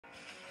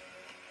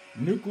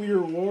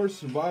Nuclear War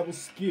Survival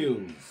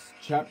Skills,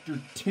 Chapter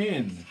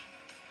 10.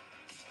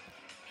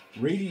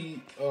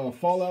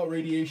 Fallout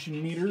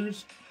Radiation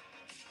Meters,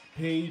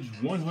 page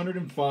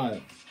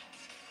 105.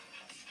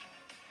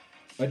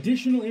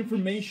 Additional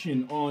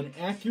information on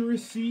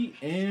accuracy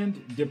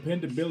and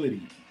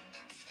dependability.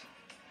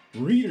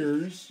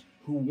 Readers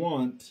who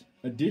want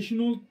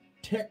additional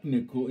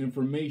technical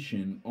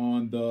information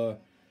on the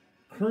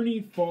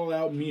Kearney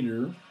Fallout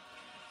Meter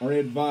are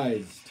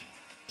advised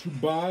to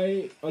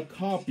buy a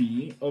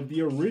copy of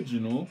the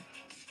original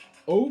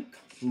Oak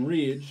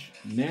Ridge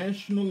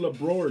National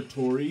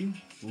Laboratory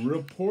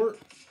report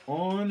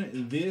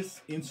on this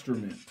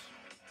instrument.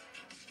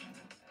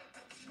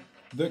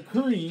 The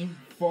Kearney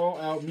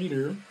Fallout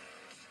Meter,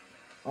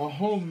 a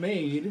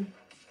homemade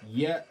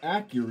yet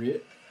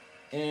accurate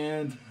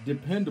and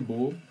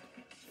dependable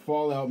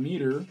fallout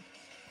meter,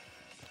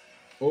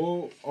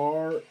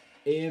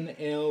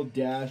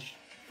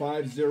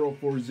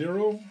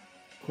 ORNL-5040,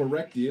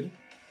 corrected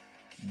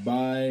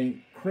by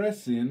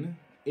Cresson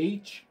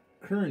H.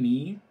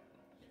 Kearney,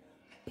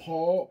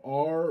 Paul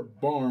R.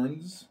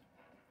 Barnes,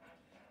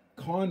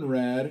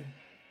 Conrad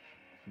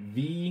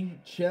V.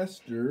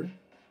 Chester,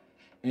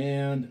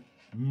 and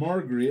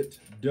Margaret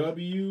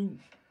W.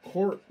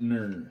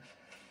 Kortner.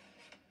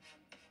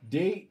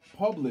 Date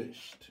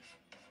published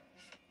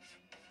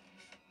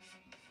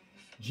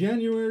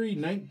January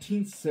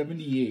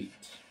 1978.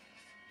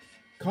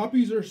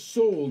 Copies are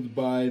sold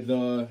by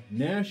the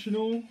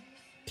National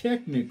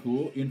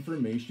Technical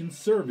Information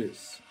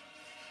Service,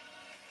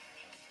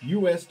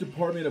 U.S.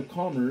 Department of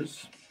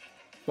Commerce,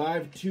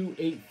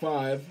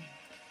 5285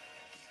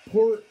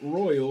 Port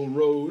Royal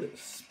Road,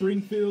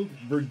 Springfield,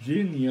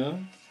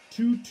 Virginia,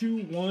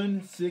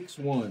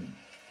 22161.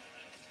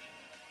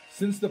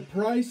 Since the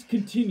price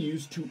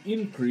continues to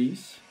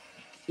increase,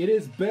 it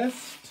is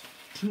best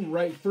to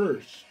write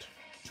first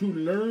to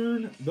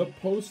learn the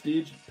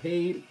postage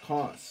paid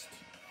cost.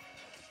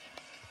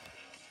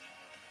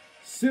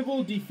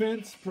 Civil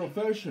defense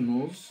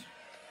professionals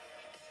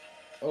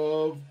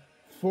of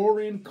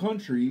foreign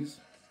countries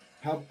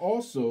have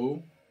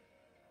also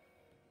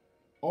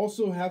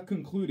have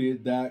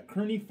concluded that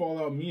Kearney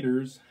Fallout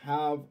meters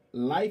have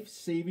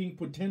life-saving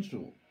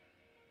potential.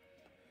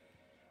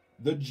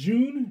 The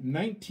June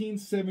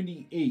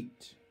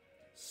 1978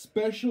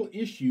 special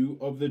issue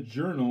of the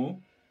Journal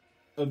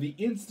of the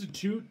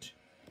Institute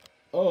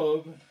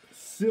of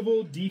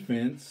Civil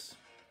Defense,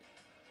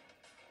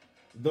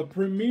 the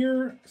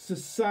premier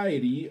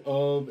society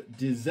of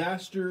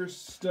disaster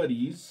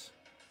studies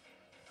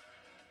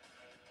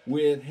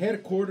with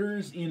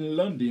headquarters in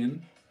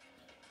London,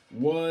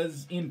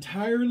 was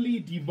entirely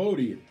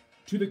devoted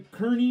to the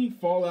Kearney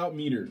Fallout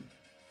meter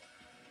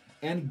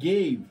and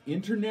gave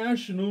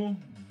international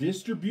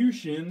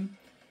distribution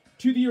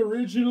to the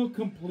original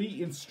complete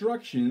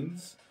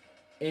instructions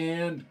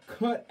and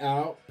cut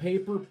out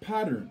paper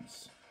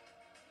patterns.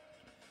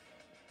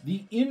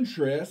 The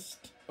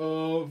interest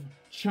of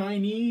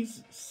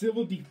Chinese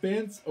civil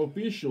defense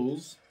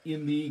officials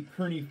in the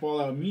Kearney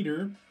Fallout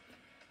meter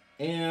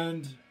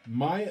and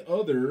my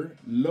other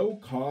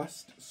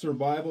low-cost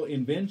survival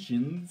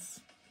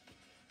inventions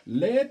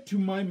led to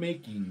my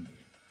making,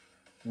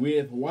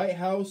 with White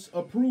House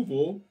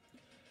approval,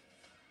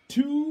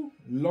 2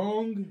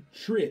 long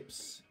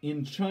trips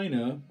in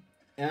China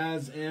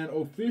as an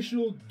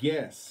official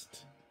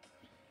guest.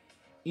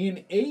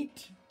 In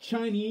 8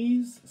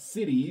 Chinese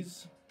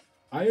cities,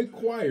 I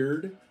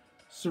acquired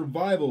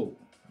survival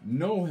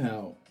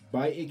know-how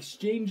by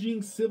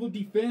exchanging civil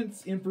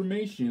defense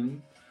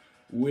information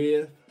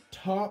with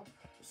top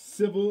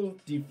civil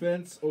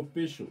defense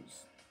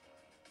officials.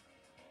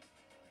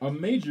 A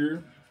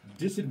major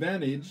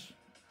disadvantage: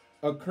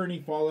 a Kearney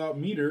Fallout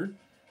meter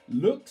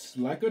looks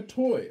like a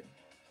toy.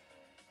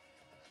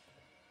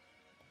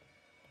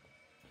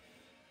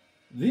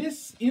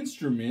 This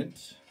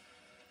instrument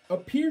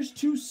appears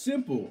too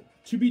simple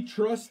to be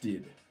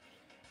trusted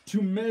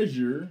to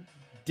measure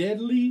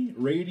deadly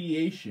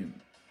radiation.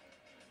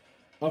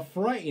 A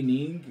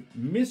frightening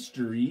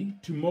mystery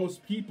to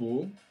most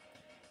people.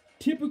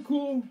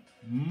 Typical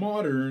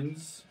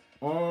moderns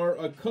are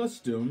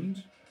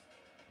accustomed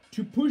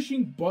to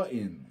pushing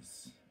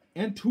buttons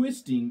and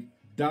twisting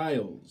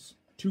dials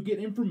to get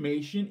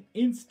information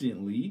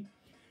instantly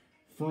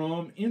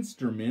from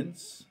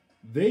instruments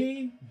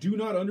they do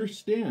not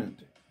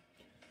understand.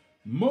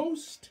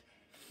 Most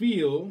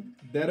feel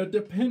that a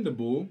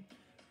dependable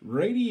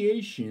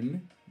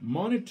radiation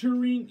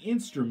monitoring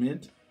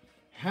instrument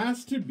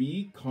has to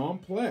be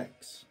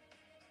complex.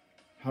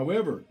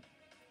 However,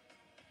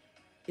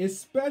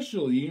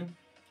 especially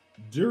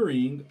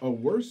during a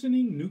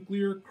worsening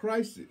nuclear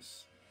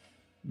crisis,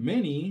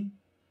 many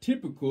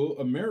typical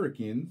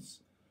Americans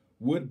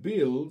would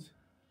build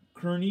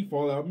Kearney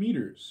Fallout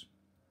meters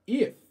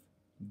if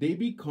they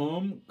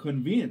become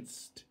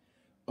convinced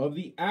of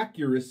the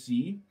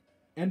accuracy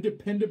and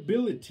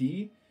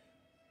dependability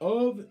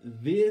of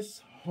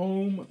this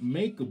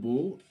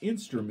home-makeable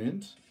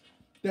instrument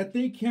that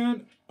they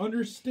can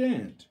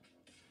understand,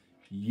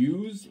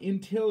 use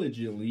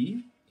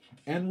intelligently,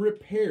 and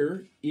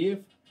repair if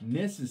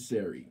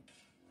necessary.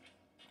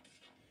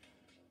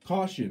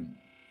 Caution.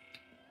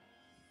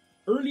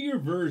 Earlier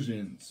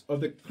versions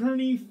of the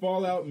Kearney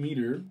fallout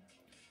meter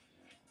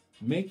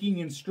making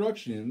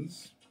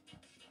instructions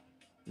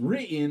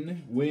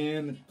written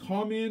when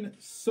common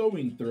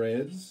sewing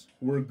threads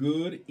were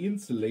good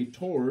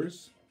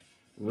insulators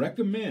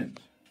recommend.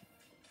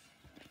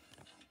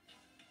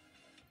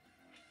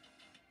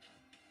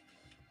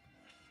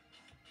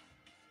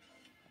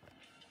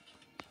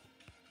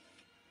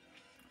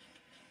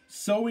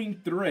 Sewing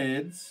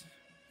threads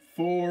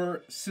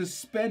for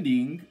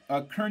suspending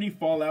a Kearney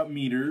fallout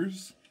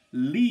meter's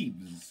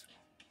leaves.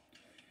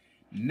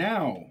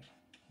 Now,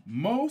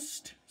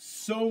 most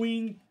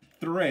sewing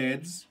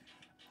threads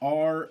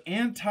are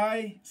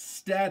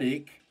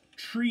anti-static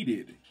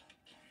treated,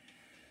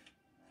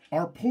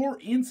 are poor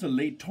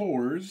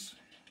insulators,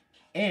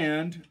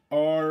 and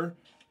are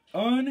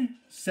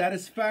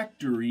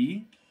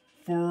unsatisfactory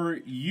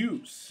for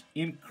use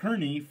in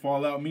Kearney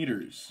fallout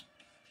meters.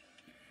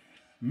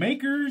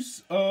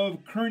 Makers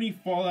of Kearney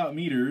fallout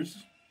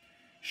meters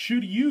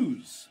should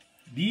use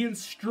the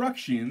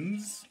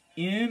instructions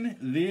in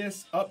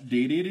this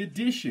updated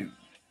edition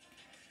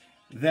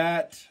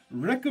that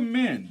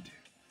recommend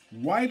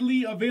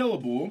widely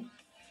available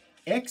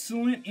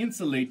excellent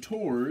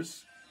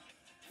insulators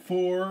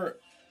for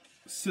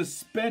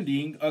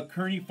suspending a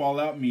Kearney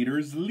fallout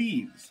meter's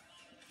leaves,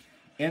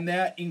 and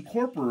that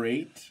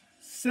incorporate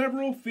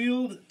several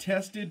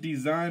field-tested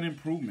design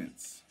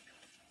improvements.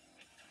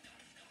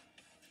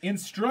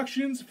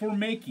 Instructions for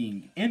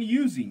making and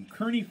using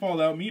Kearney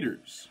fallout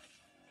meters.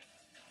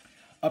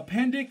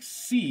 Appendix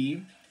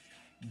C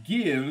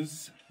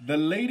gives the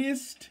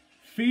latest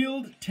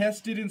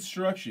field-tested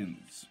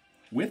instructions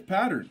with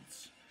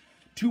patterns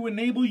to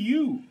enable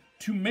you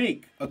to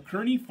make a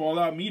Kearney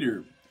fallout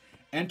meter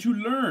and to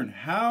learn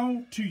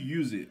how to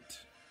use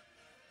it.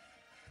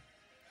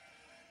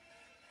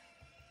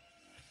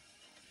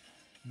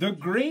 The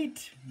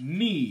great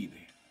need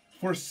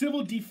for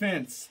civil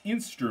defense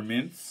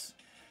instruments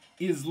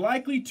is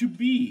likely to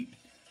be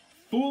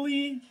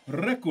fully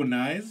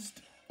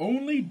recognized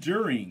only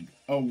during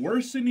a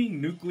worsening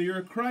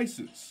nuclear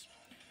crisis.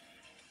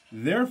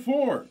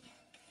 Therefore,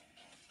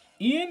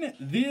 in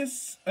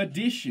this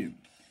edition,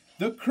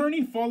 the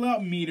Kearney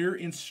fallout meter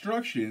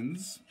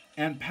instructions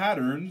and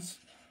patterns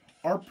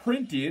are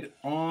printed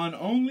on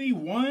only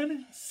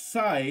one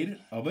side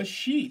of a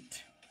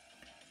sheet,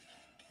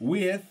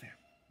 with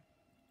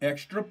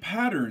extra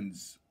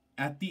patterns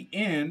at the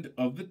end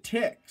of the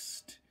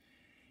text,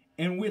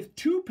 and with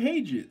 2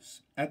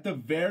 pages at the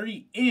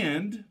very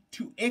end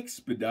to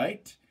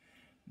expedite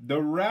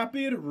the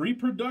rapid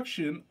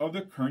reproduction of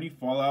the Kearney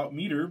fallout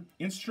meter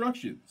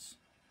instructions.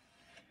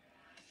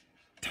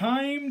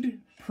 Timed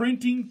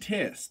printing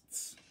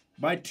tests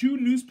by 2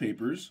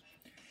 newspapers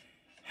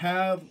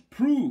have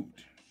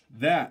proved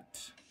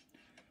that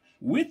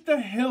with the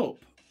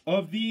help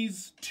of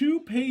these 2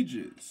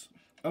 pages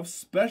of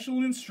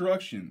special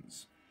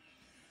instructions,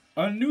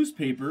 a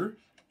newspaper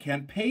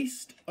can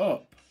paste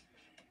up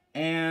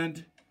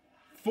and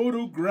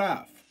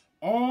photograph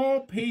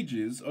all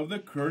pages of the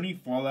Kearney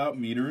fallout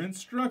meter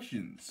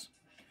instructions.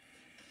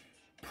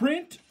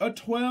 Print a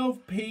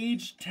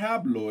 12-page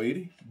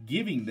tabloid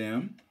giving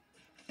them,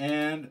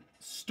 and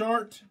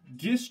start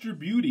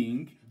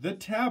distributing the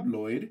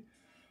tabloid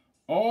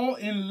all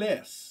in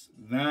less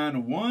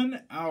than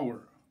 1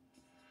 hour.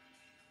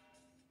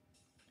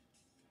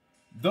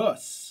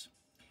 Thus,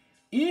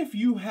 if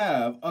you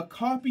have a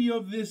copy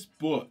of this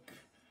book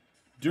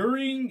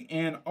during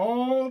an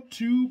all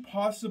too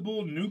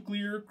possible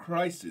nuclear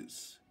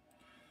crisis,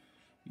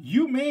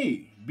 you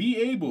may be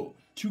able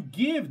to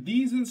give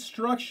these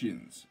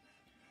instructions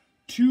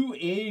to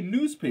a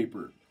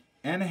newspaper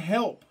and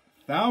help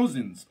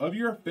thousands of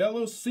your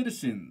fellow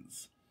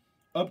citizens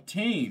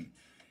obtain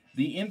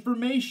the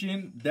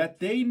information that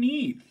they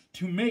need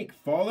to make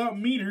fallout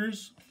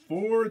meters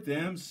for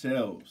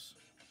themselves.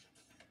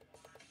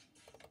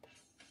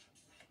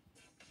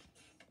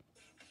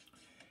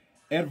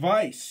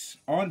 Advice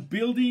on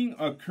building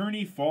a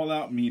Kearney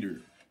fallout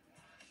meter.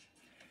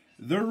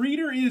 The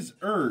reader is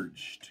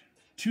urged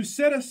to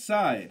set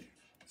aside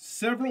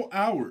several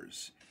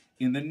hours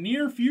in the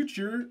near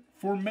future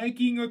for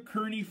making a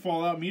Kearney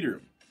fallout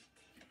meter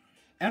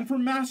and for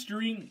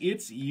mastering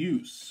its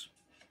use.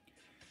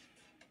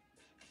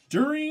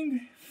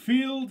 During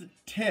field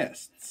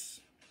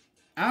tests,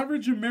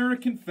 average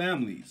American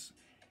families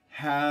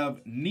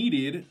have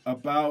needed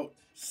about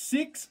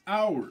 6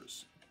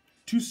 hours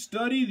to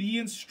study the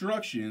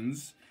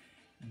instructions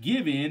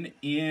given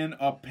in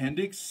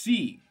Appendix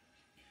C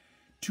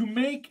to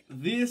make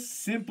this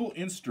simple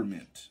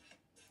instrument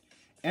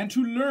and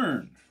to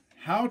learn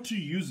how to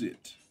use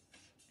it.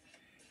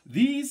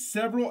 These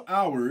several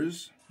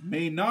hours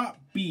may not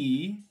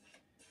be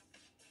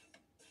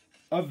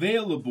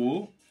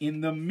available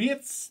in the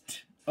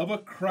midst of a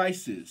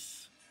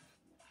crisis.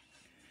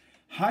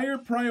 Higher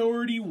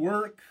priority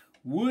work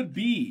would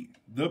be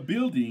the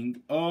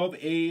building of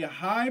a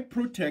high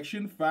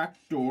protection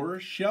factor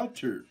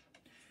shelter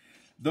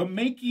the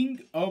making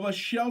of a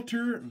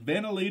shelter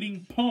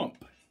ventilating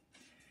pump,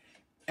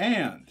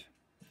 and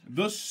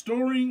the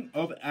storing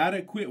of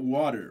adequate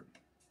water.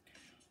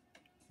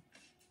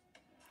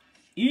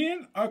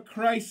 In a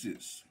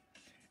crisis,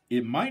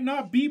 it might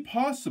not be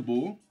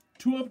possible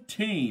to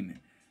obtain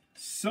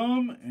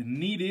some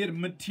needed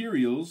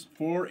materials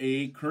for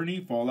a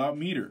Kearney fallout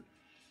meter.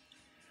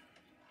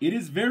 It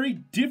is very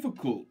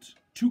difficult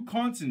to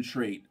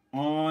concentrate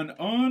on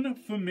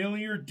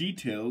unfamiliar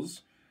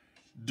details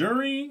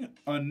during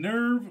a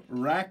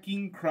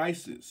nerve-wracking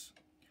crisis,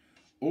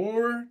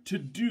 or to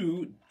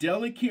do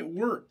delicate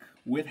work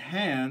with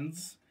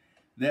hands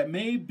that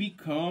may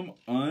become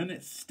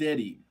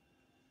unsteady.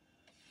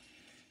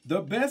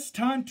 The best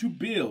time to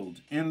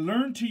build and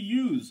learn to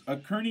use a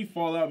Kearney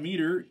fallout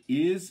meter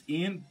is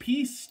in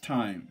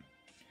peacetime,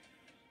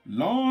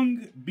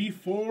 long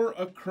before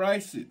a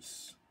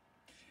crisis.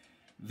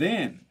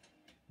 Then,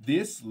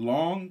 this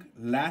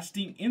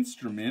long-lasting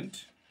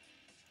instrument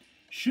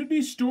should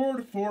be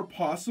stored for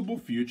possible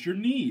future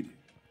need.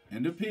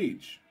 End of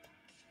page.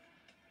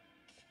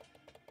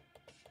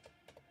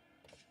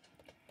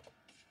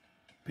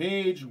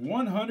 Page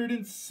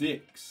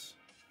 106.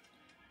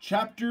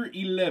 Chapter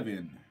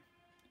 11.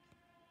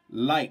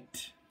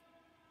 Light.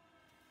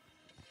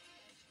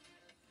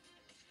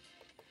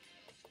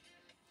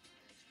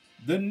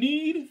 The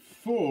need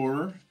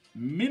for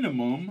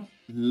minimum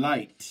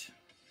light.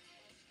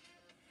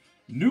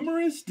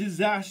 Numerous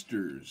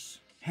disasters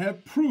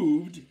have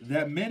proved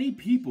that many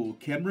people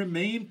can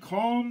remain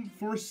calm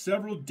for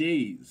several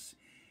days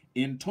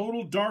in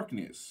total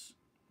darkness,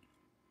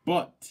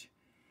 but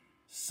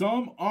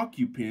some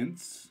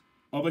occupants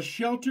of a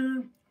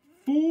shelter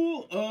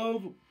full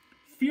of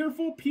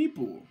fearful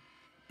people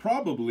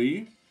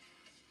probably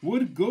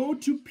would go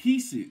to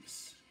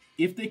pieces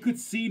if they could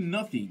see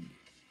nothing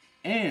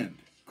and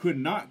could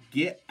not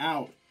get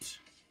out.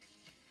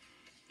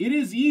 It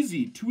is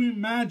easy to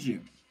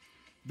imagine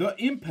the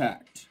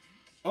impact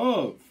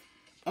of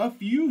a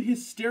few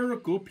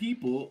hysterical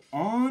people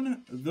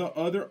on the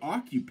other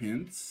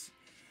occupants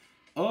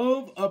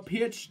of a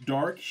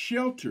pitch-dark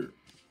shelter.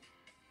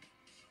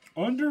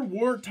 Under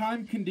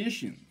wartime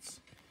conditions,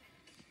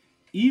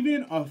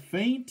 even a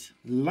faint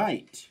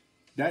light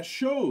that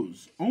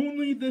shows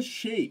only the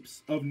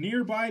shapes of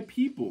nearby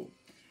people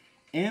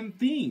and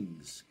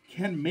things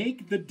can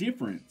make the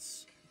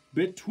difference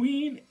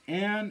between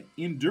an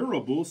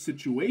endurable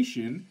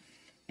situation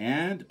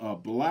and a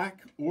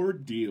black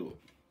ordeal.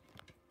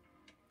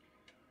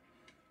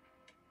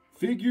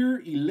 Figure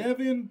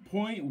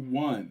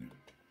 11.1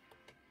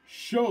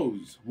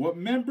 shows what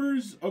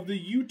members of the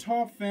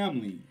Utah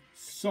family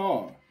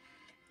saw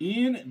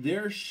in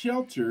their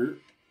shelter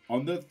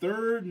on the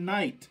third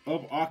night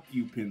of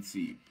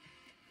occupancy.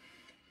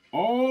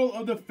 All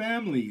of the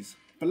family's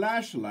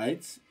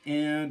flashlights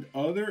and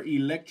other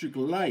electric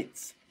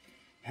lights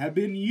had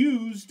been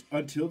used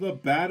until the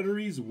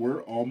batteries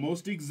were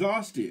almost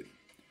exhausted.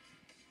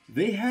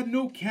 They had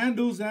no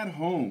candles at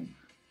home.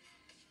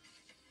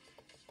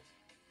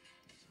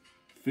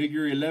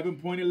 Figure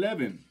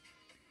 11.11.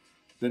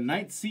 The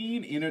night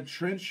scene in a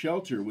trench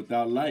shelter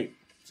without light.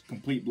 It's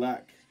complete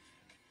black.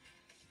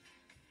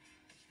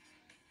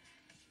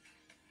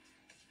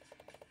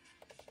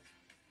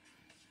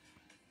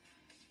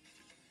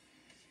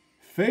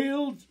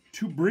 Failed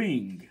to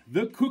bring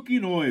the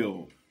cooking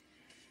oil,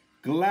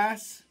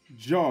 glass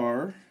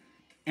jar,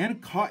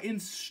 and cotton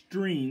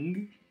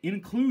string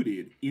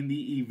included in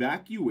the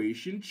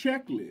evacuation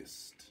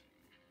checklist.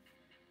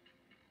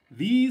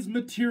 These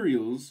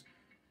materials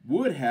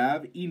would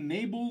have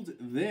enabled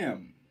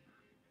them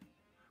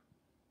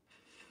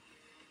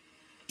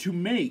to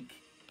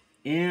make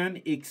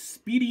an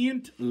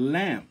expedient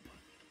lamp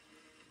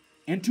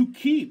and to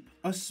keep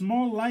a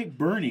small light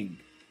burning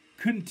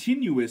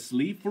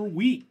continuously for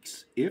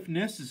weeks if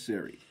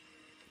necessary.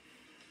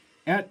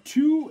 At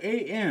 2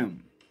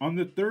 a.m. on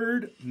the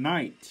third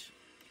night,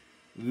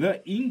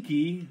 the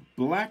inky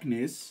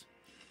blackness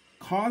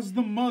caused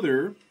the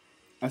mother,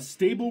 a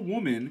stable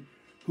woman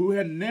who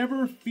had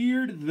never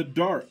feared the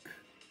dark,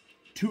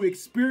 to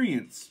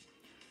experience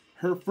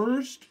her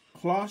first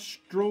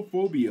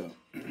claustrophobia.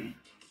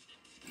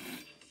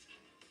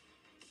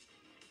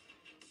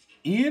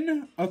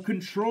 In a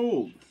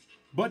controlled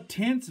but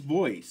tense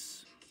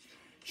voice,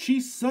 she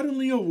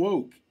suddenly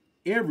awoke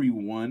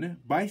everyone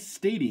by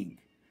stating,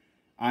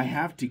 "I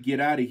have to get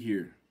out of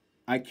here.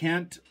 I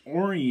can't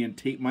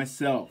orientate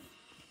myself."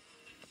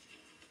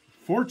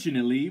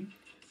 Fortunately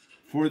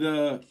for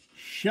the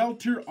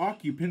shelter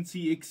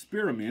occupancy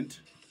experiment,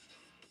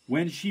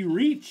 when she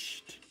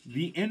reached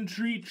the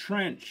entry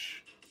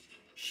trench,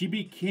 she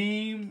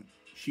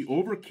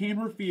overcame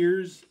her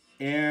fears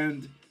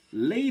and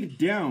laid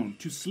down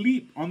to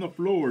sleep on the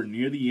floor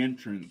near the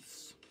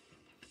entrance.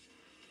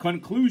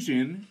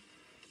 Conclusion: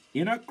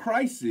 in a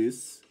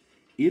crisis,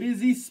 it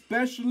is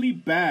especially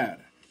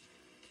bad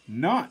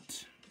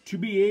not to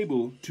be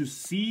able to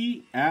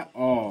see at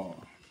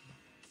all.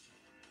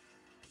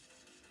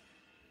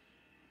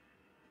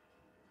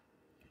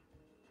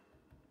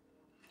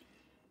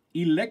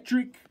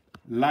 Electric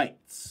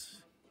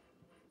lights.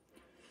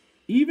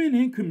 Even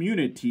in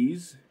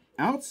communities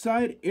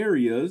outside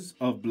areas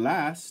of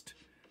blast,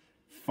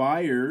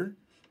 fire,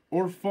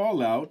 or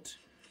fallout,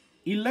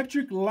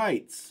 electric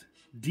lights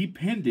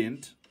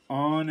dependent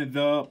on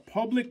the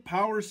public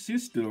power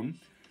system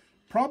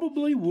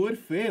probably would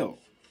fail.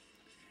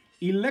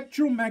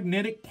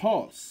 Electromagnetic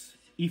pulse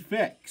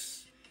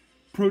effects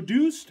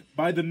produced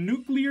by the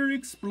nuclear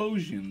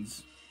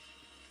explosions,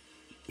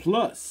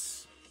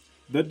 plus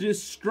the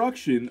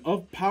destruction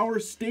of power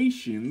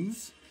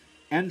stations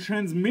and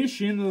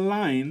transmission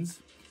lines,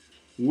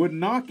 would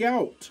knock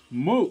out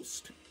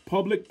most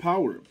public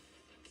power.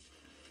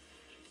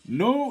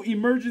 No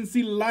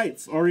emergency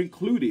lights are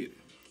included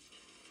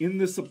in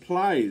the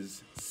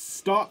supplies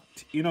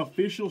stocked in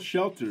official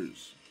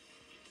shelters.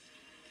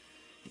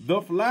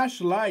 The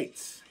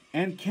flashlights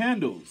and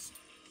candles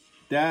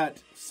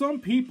that some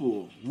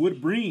people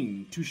would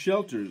bring to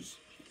shelters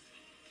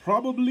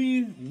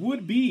probably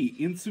would be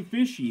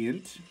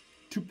insufficient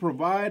to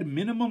provide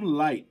minimum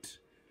light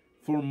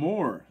for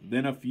more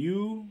than a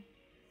few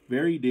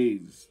very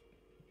days.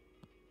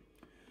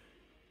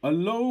 A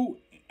low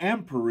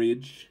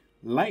amperage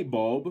light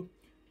bulb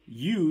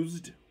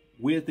used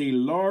with a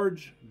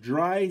large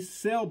dry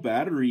cell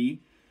battery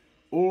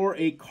or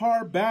a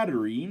car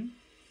battery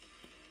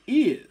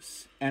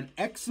is an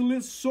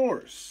excellent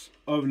source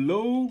of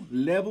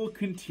low-level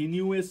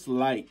continuous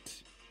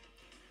light.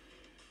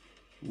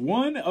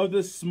 One of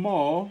the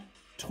small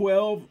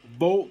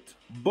 12-volt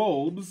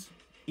bulbs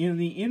in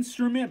the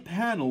instrument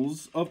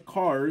panels of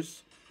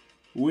cars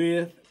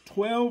with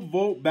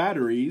 12-volt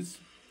batteries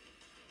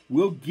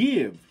will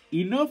give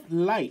enough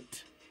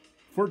light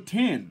for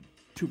 10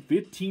 to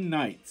 15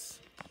 nights.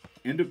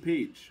 End of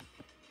page.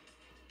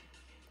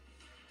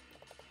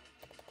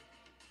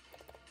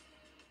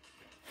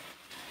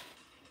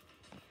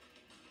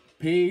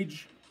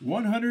 Page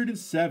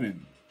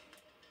 107.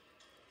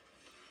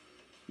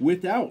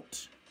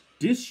 Without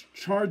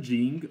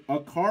discharging a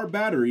car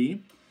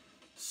battery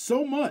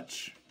so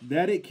much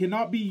that it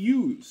cannot be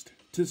used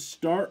to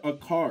start a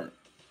car.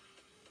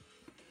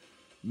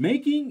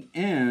 Making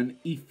an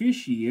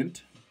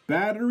efficient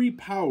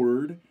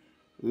battery-powered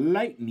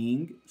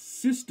lighting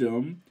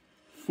system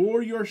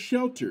for your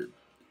shelter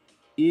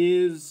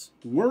is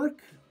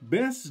work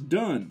best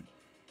done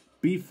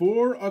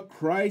before a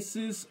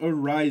crisis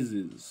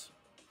arises.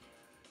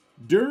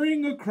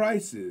 During a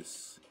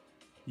crisis,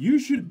 you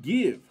should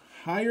give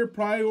higher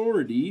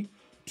priority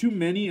to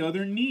many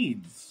other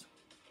needs.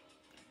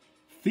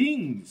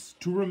 Things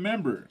to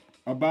remember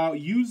about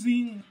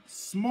using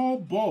small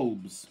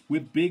bulbs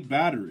with big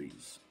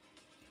batteries.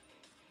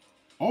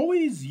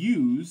 Always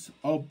use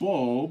a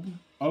bulb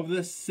of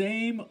the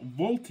same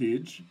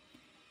voltage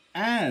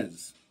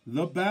as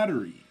the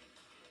battery.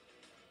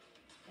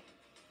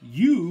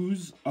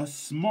 Use a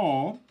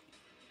small,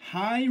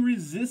 high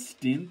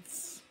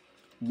resistance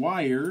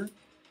wire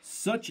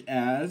such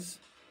as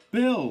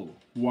bell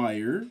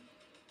wire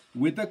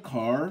with a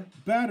car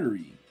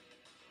battery.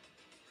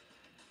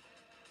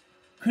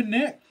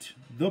 Connect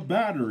the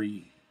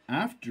battery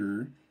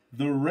after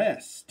the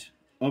rest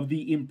of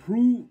the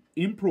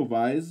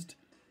improvised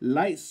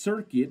light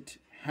circuit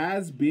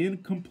has been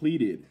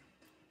completed.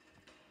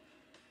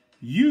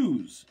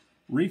 Use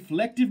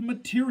reflective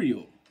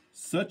material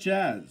such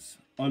as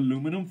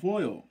aluminum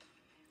foil,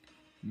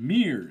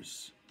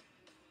 mirrors,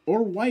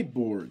 or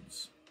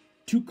whiteboards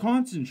to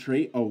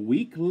concentrate a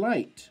weak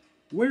light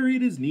where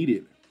it is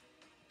needed.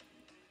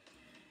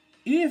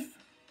 If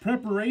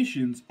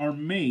preparations are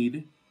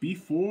made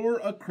before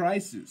a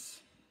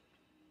crisis,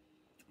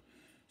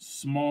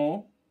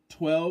 small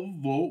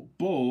 12-volt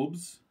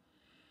bulbs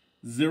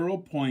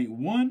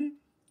 0.1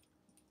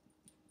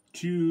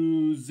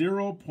 to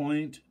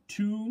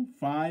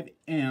 0.25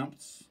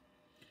 amps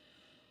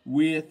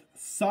with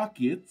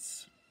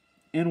sockets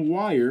and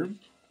wire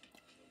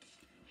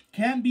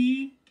can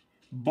be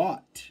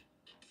bought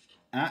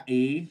at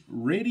a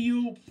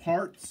radio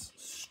parts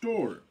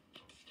store.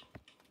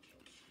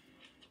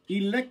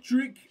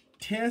 Electric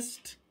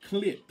test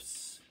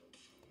clips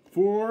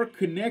for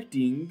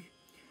connecting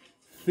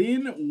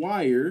thin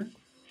wire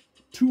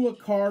to a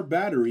car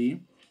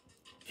battery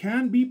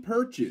can be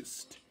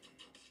purchased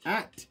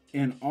at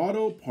an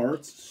auto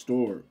parts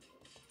store.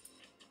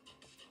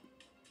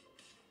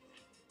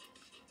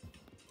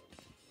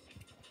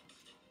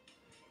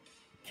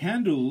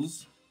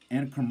 Candles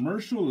and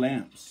commercial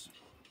lamps.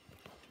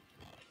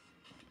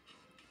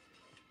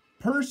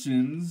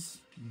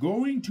 Persons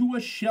going to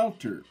a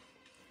shelter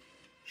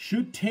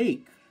should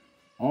take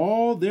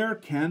all their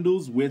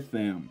candles with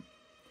them,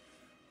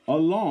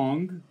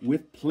 along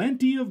with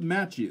plenty of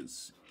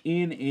matches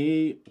in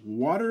a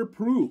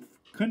waterproof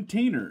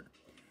container,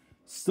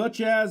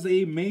 such as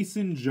a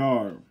mason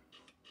jar.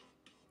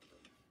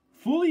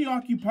 Fully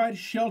occupied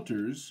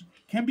shelters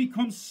can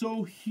become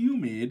so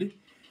humid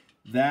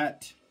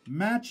that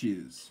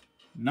matches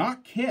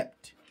not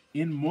kept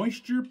in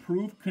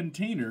moisture-proof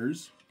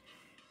containers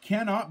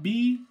cannot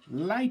be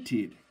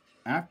lighted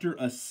after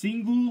a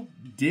single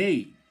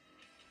day.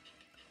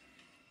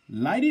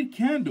 Lighted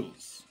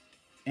candles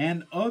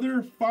and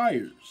other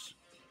fires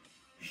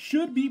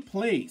should be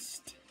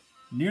placed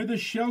near the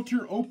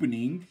shelter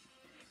opening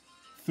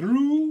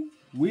through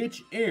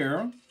which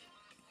air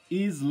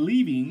is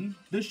leaving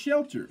the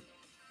shelter.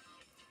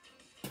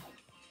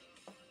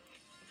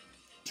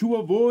 To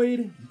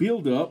avoid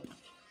buildup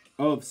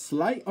of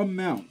slight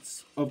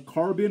amounts of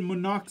carbon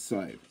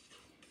monoxide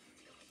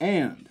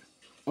and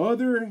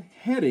other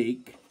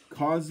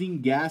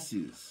headache-causing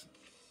gases.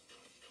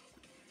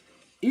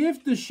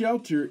 If the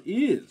shelter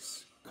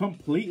is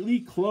completely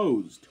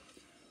closed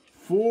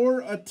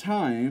for a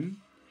time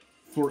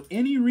for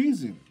any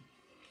reason,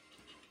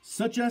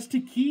 such as to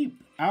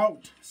keep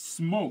out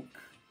smoke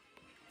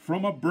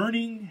from a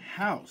burning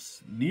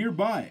house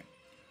nearby,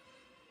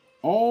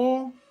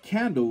 all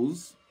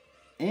candles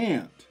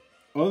and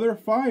other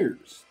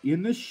fires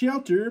in the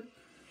shelter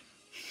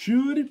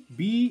should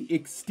be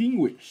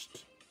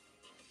extinguished.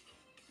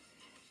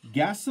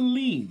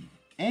 Gasoline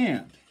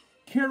and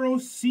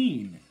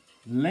kerosene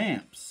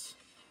lamps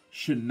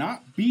should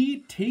not be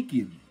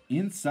taken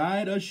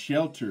inside a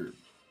shelter.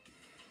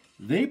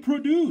 They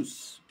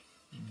produce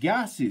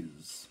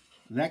gases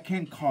that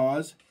can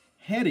cause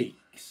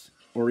headaches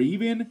or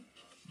even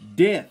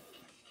death.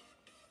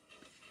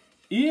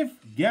 If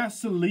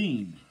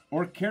gasoline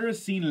or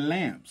kerosene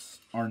lamps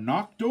are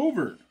knocked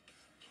over,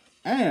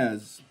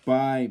 as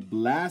by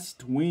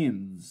blast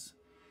winds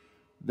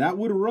that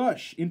would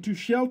rush into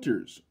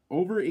shelters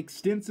over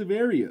extensive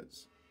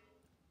areas,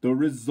 the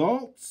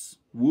results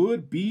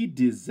would be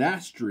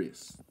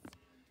disastrous.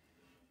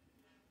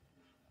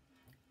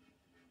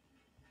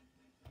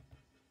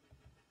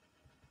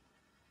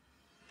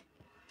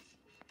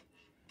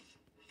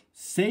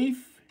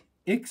 Safe,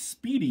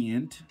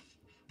 expedient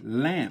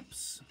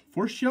lamps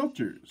for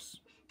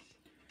shelters.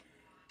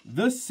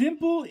 The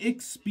simple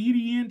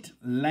expedient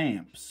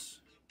lamps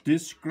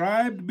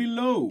described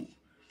below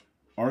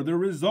are the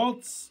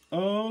results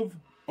of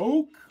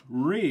Oak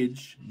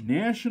Ridge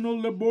National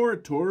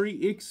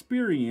Laboratory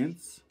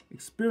experiments,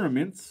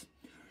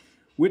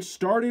 which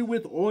started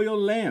with oil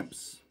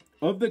lamps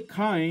of the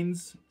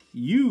kinds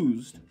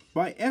used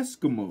by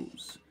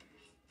Eskimos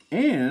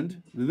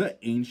and the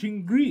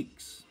ancient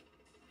Greeks.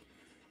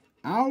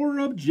 Our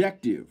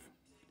objective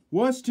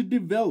was to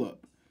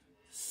develop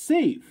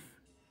safe,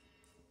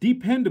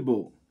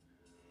 dependable,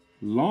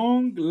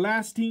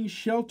 long-lasting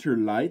shelter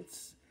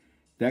lights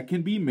that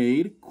can be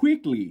made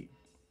quickly,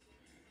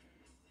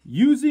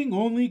 using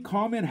only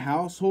common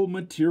household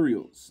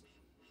materials.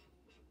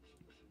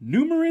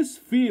 Numerous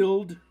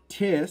field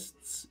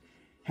tests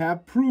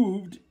have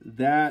proved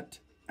that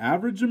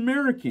average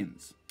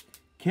Americans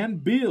can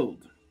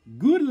build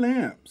good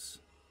lamps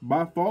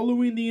by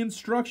following the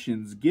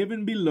instructions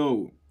given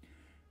below,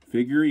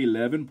 figure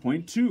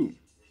 11.2.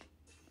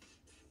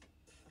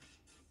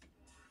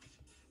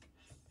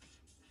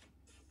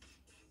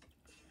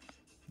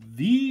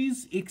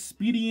 These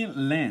expedient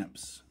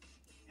lamps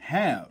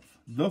have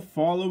the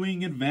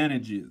following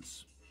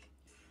advantages.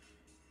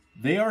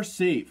 They are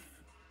safe,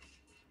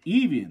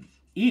 even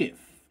if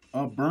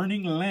a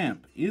burning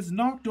lamp is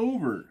knocked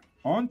over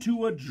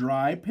onto a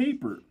dry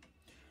paper.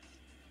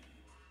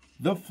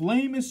 The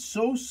flame is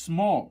so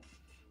small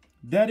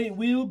that it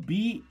will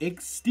be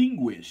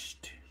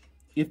extinguished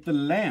if the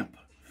lamp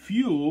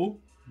fuel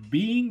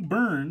being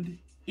burned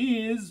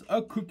is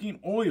a cooking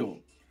oil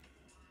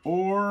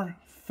or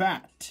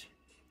fat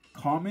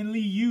commonly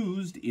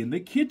used in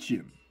the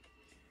kitchen,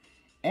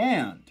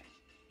 and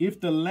if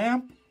the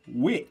lamp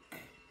wick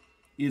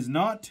is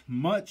not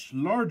much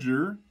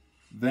larger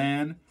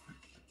than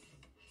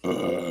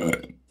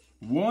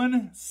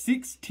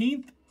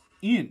 1/16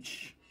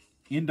 inch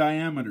in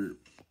diameter.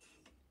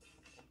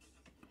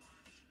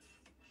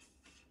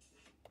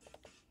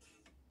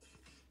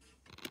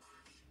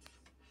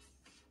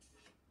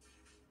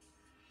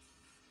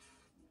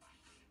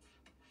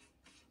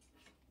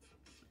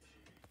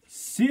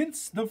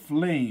 Since the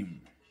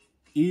flame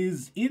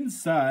is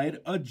inside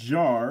a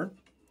jar,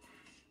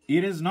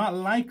 it is not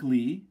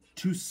likely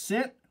to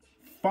set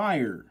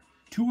fire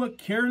to a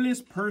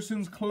careless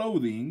person's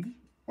clothing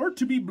or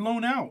to be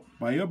blown out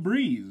by a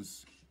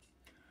breeze.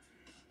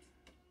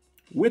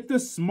 With the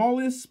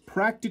smallest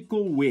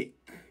practical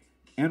wick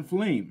and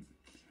flame,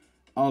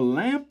 a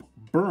lamp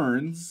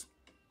burns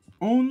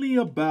only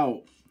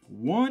about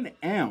 1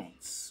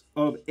 ounce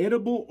of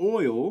edible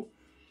oil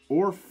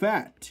or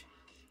fat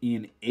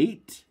in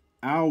 8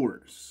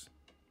 hours.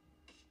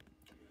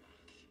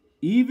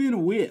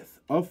 Even with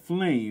a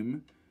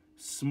flame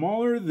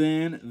smaller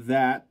than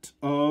that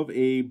of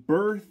a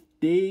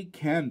birthday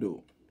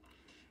candle,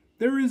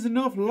 there is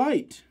enough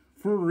light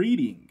for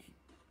reading.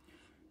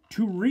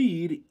 To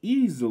read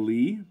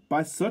easily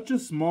by such a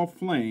small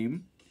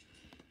flame,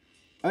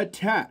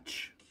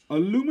 attach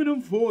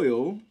aluminum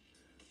foil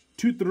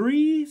to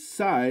 3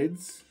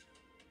 sides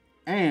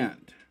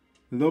and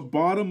the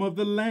bottom of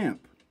the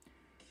lamp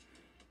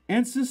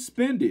and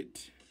suspend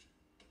it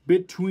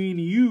between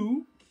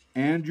you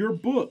and your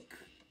book,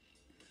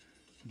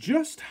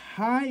 just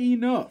high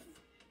enough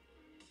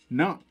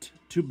not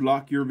to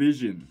block your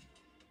vision.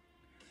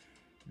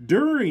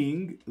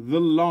 During the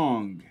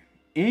long,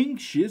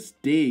 anxious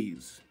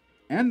days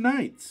and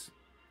nights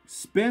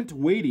spent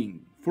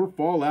waiting for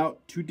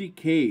fallout to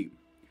decay,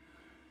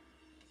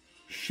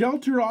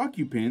 shelter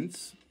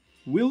occupants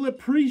will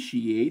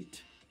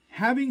appreciate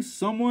having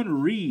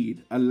someone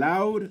read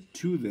aloud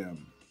to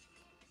them.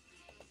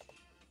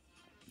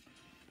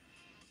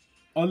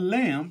 A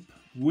lamp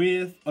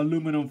with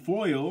aluminum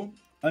foil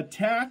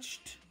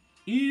attached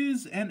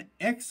is an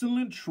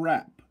excellent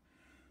trap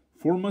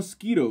for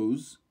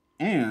mosquitoes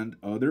and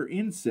other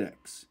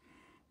insects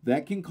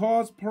that can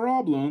cause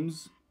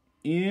problems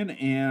in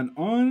an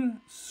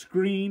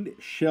unscreened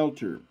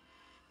shelter.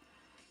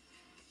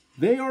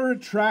 They are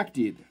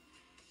attracted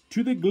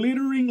to the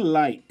glittering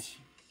light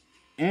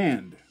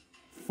and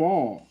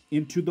fall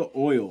into the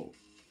oil.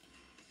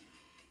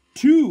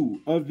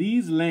 2 of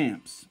these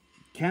lamps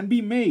can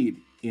be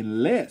made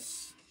in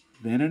less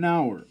than an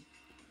hour.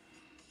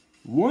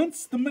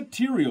 Once the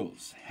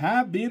materials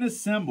have been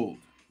assembled,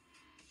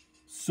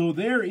 so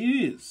there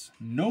is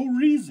no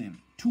reason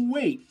to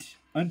wait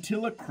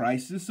until a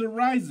crisis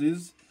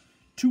arises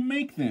to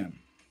make them.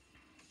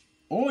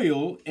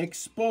 Oil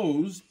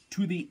exposed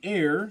to the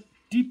air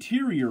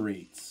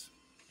deteriorates.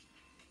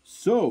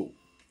 So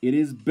it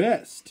is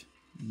best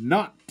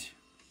not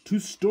to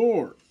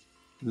store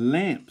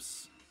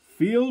lamps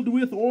filled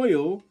with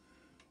oil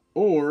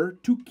or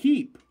to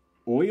keep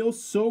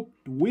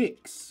oil-soaked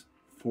wicks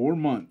for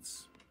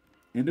months.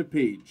 End of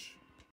page.